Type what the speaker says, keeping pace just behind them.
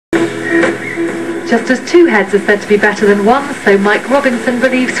Just as two heads are said to be better than one, so Mike Robinson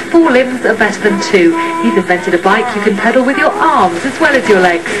believes four limbs are better than two. He's invented a bike you can pedal with your arms as well as your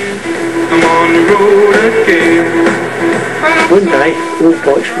legs. I'm on the road again. One day, all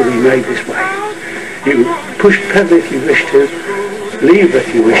bikes will be made this way. You can push pedal if you wish to, lever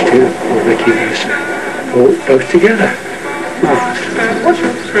if you wish to, or vice versa, or both together.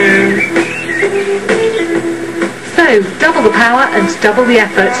 So, double the power and double the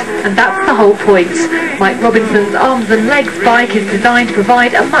effort, and that's the whole point. Mike Robinson's arms and legs bike is designed to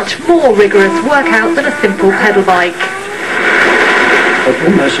provide a much more rigorous workout than a simple pedal bike. I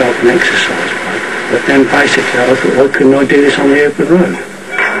bought myself an exercise bike, but then basically I thought, why couldn't I do this on the open road?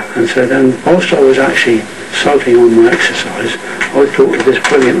 And so then, whilst I was actually cycling on my exercise, I thought of this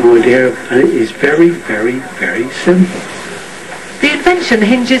brilliant idea, and it is very, very, very simple. The invention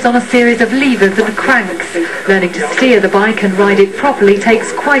hinges on a series of levers and cranks. Learning to steer the bike and ride it properly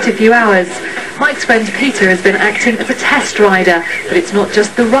takes quite a few hours. Mike's friend Peter has been acting as a test rider, but it's not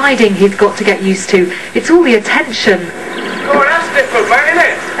just the riding he's got to get used to, it's all the attention. Oh, that's different, mate, isn't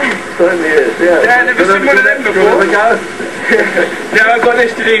it? Certainly is, yeah. Yeah, never seen one of them before. Now I've got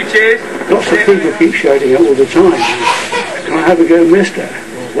this to do, cheers. Lots of people keep shouting it all the time. Can I have a go, mister?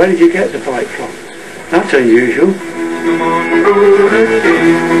 Where did you get the bike from? That's unusual.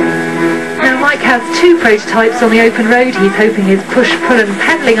 Now Mike has two prototypes on the open road. He's hoping his push, pull and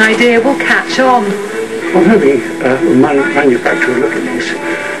pedalling idea will catch on. I'm hoping a manufacturer will look at this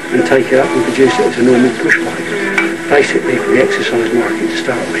and take it up and produce it as a normal push bike, basically for the exercise market to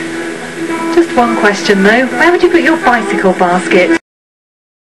start with. Just one question though, where would you put your bicycle basket?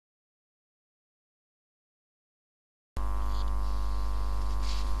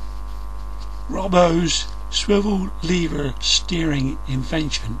 ROBBO's swivel lever steering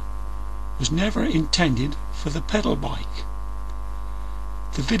invention was never intended for the pedal bike.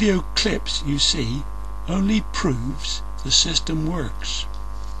 The video clips you see only proves the system works.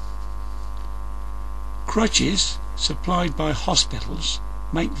 Crutches supplied by hospitals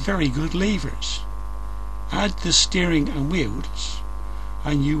make very good levers. Add the steering and wheels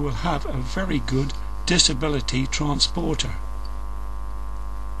and you will have a very good disability transporter.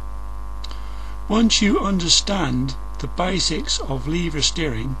 Once you understand the basics of lever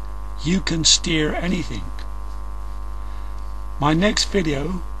steering, you can steer anything. My next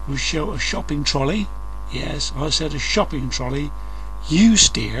video will show a shopping trolley. Yes, I said a shopping trolley. You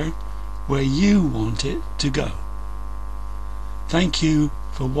steer where you want it to go. Thank you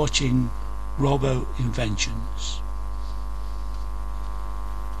for watching ROBBO Inventions.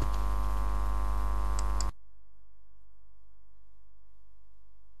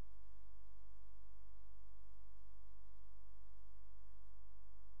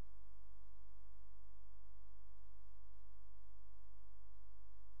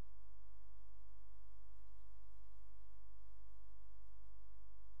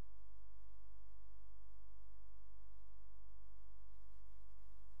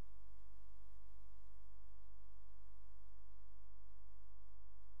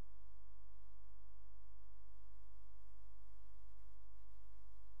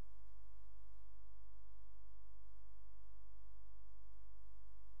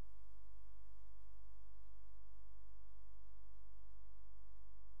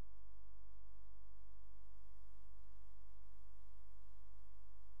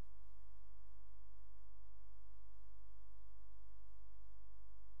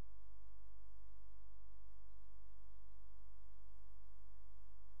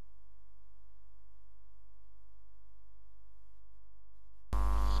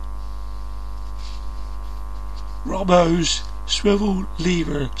 ROBBO's swivel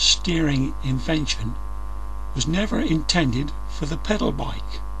lever steering invention was never intended for the pedal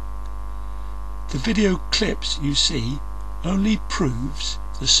bike. The video clips you see only proves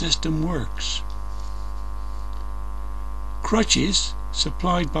the system works. Crutches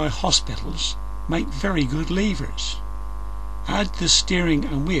supplied by hospitals make very good levers. Add the steering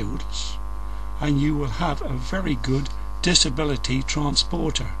and wheels and you will have a very good disability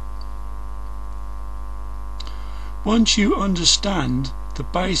transporter. Once you understand the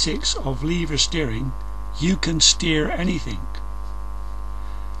basics of lever steering, you can steer anything.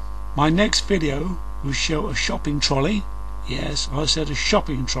 My next video will show a shopping trolley. Yes, I said a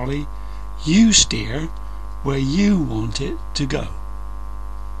shopping trolley. You steer where you want it to go.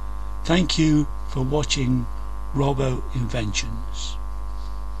 Thank you for watching ROBBO Inventions.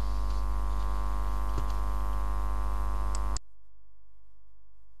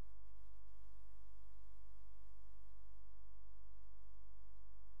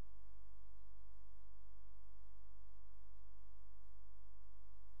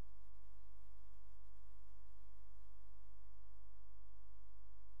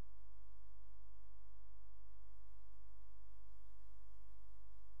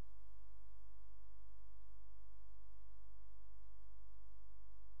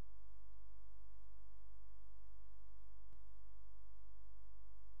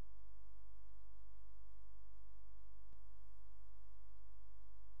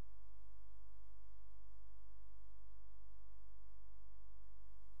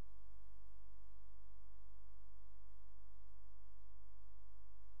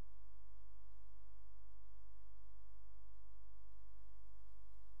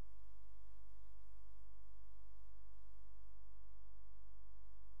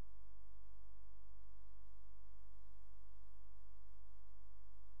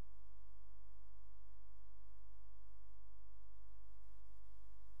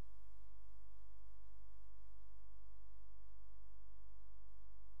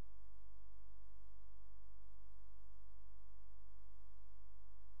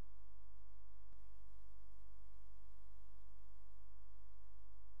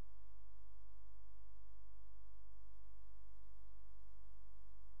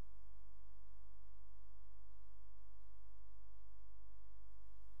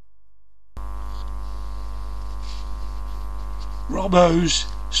 ROBBO's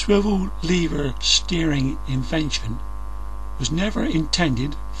swivel lever steering invention was never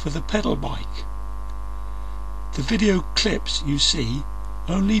intended for the pedal bike. The video clips you see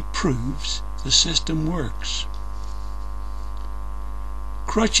only proves the system works.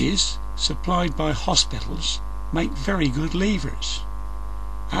 Crutches supplied by hospitals make very good levers.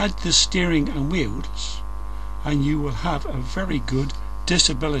 Add the steering and wheels and you will have a very good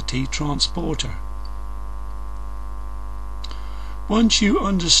disability transporter. Once you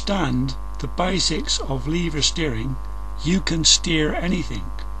understand the basics of lever steering, you can steer anything.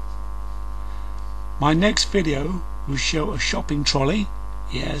 My next video will show a shopping trolley.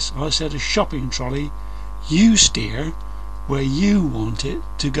 Yes, I said a shopping trolley. You steer where you want it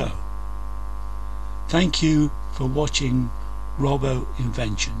to go. Thank you for watching ROBBO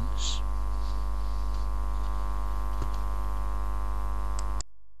Inventions.